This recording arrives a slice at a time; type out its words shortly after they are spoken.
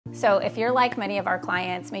So if you're like many of our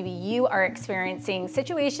clients, maybe you are experiencing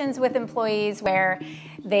situations with employees where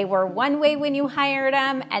they were one way when you hired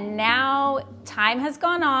them, and now time has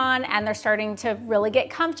gone on and they're starting to really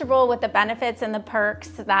get comfortable with the benefits and the perks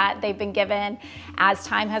that they've been given as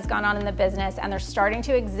time has gone on in the business, and they're starting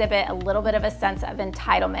to exhibit a little bit of a sense of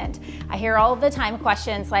entitlement. I hear all the time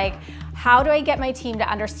questions like, how do I get my team to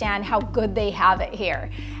understand how good they have it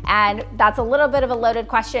here? And that's a little bit of a loaded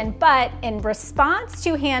question, but in response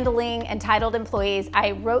to handling entitled employees,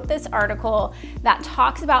 I wrote this article that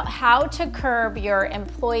talks about how to curb your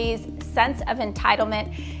employees' sense of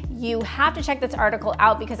entitlement. You have to check this article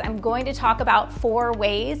out because I'm going to talk about 4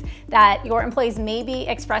 ways that your employees may be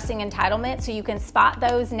expressing entitlement so you can spot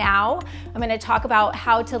those now. I'm going to talk about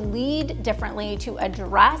how to lead differently to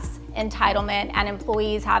address entitlement and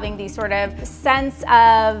employees having these sort of sense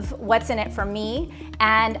of what's in it for me.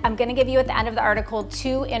 And I'm going to give you at the end of the article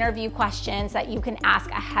 2 interview questions that you can ask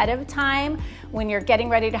ahead of time when you're getting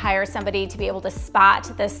ready to hire somebody to be able to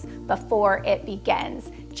spot this before it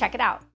begins. Check it out.